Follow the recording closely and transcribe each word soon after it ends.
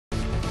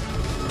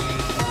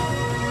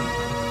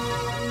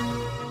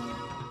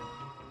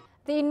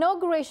The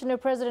inauguration of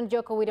President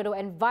Joko Widodo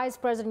and Vice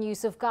President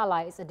Yusuf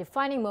Kala is a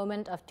defining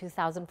moment of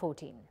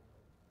 2014.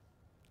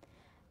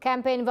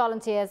 Campaign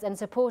volunteers and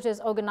supporters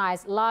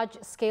organized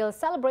large-scale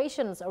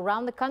celebrations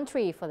around the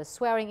country for the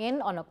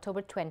swearing-in on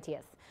October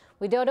 20th.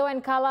 Widodo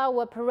and Kala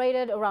were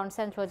paraded around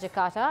central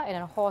Jakarta in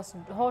a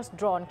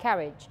horse-drawn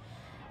carriage.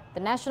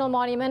 The National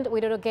Monument,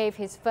 Widodo gave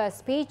his first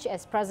speech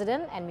as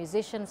president and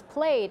musicians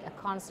played a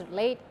concert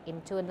late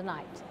into the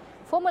night.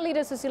 Former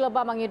leader Susilo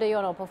Bambang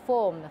Yudhoyono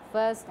performed the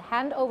first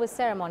handover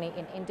ceremony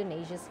in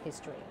Indonesia's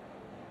history.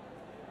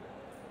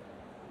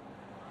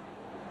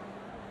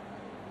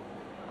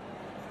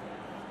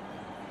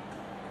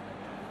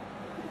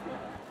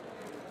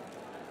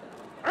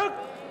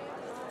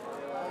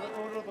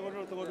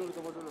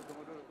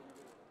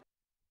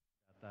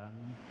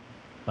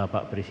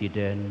 Bapak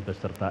Presiden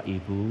beserta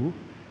Ibu,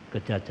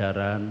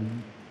 kejajaran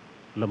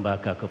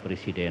lembaga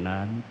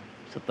kepresidenan,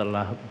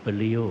 setelah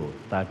beliau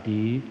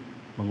tadi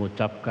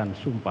mengucapkan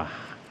sumpah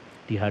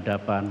di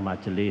hadapan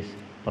Majelis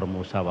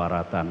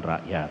Permusyawaratan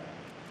Rakyat.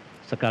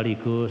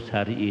 Sekaligus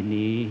hari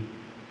ini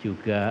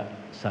juga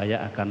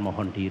saya akan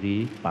mohon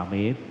diri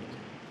pamit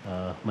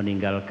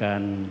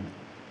meninggalkan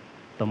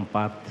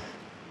tempat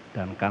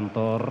dan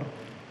kantor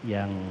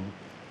yang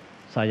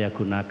saya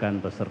gunakan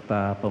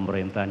beserta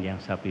pemerintahan yang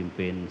saya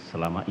pimpin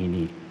selama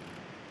ini.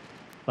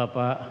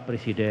 Bapak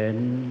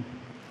Presiden,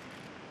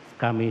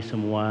 kami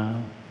semua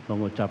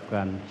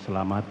mengucapkan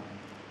selamat.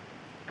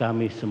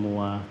 Kami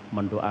semua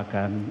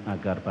mendoakan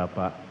agar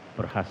Bapak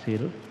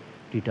berhasil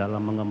di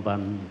dalam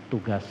mengemban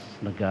tugas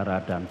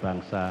negara dan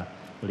bangsa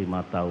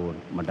 5 tahun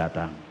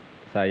mendatang.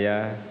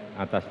 Saya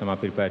atas nama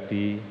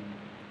pribadi,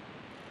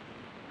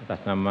 atas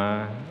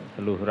nama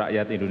seluruh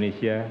rakyat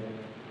Indonesia,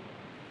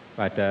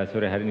 pada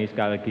sore hari ini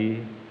sekali lagi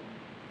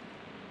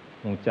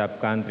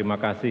mengucapkan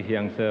terima kasih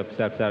yang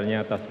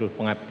sebesar-besarnya atas seluruh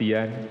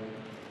pengabdian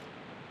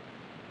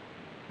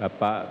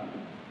Bapak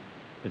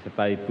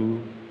beserta Ibu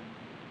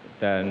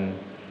dan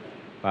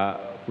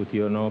Pak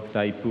Budiono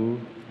beserta Ibu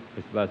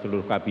beserta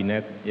seluruh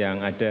kabinet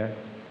yang ada,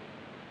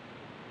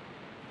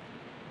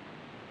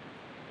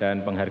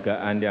 dan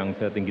penghargaan yang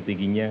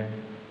setinggi-tingginya.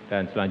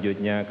 Dan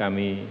selanjutnya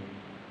kami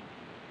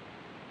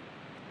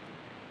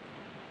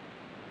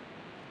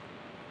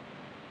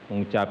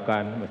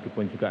mengucapkan,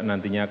 meskipun juga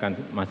nantinya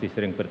akan masih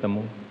sering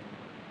bertemu,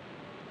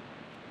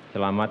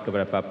 selamat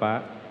kepada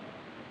Bapak.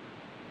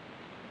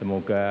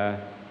 Semoga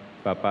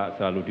Bapak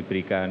selalu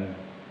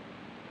diberikan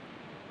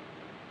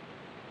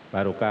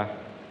barokah,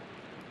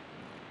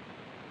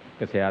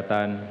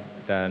 kesehatan,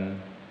 dan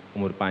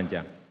umur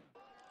panjang.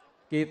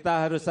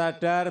 Kita harus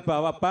sadar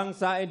bahwa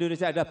bangsa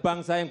Indonesia adalah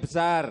bangsa yang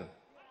besar.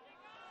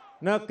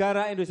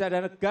 Negara Indonesia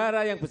adalah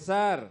negara yang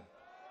besar.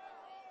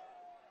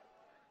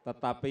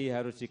 Tetapi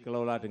harus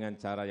dikelola dengan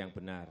cara yang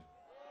benar.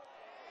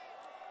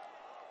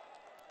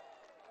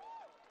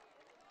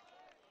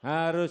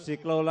 Harus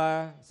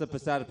dikelola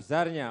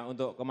sebesar-besarnya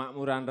untuk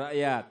kemakmuran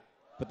rakyat.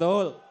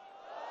 Betul?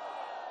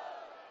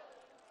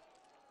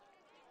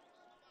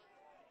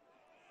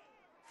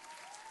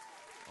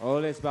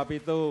 Oleh sebab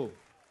itu,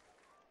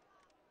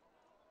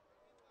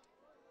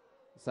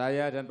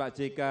 saya dan Pak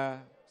JK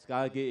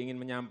sekali lagi ingin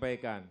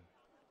menyampaikan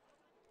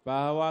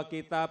bahwa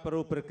kita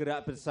perlu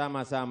bergerak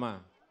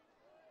bersama-sama.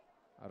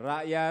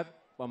 Rakyat,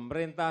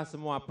 pemerintah,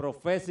 semua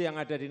profesi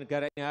yang ada di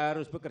negara ini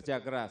harus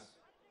bekerja keras.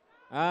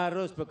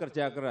 Harus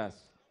bekerja keras.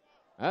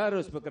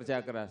 Harus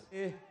bekerja keras.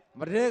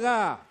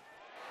 Merdeka!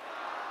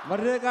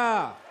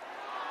 Merdeka!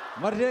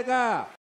 Merdeka!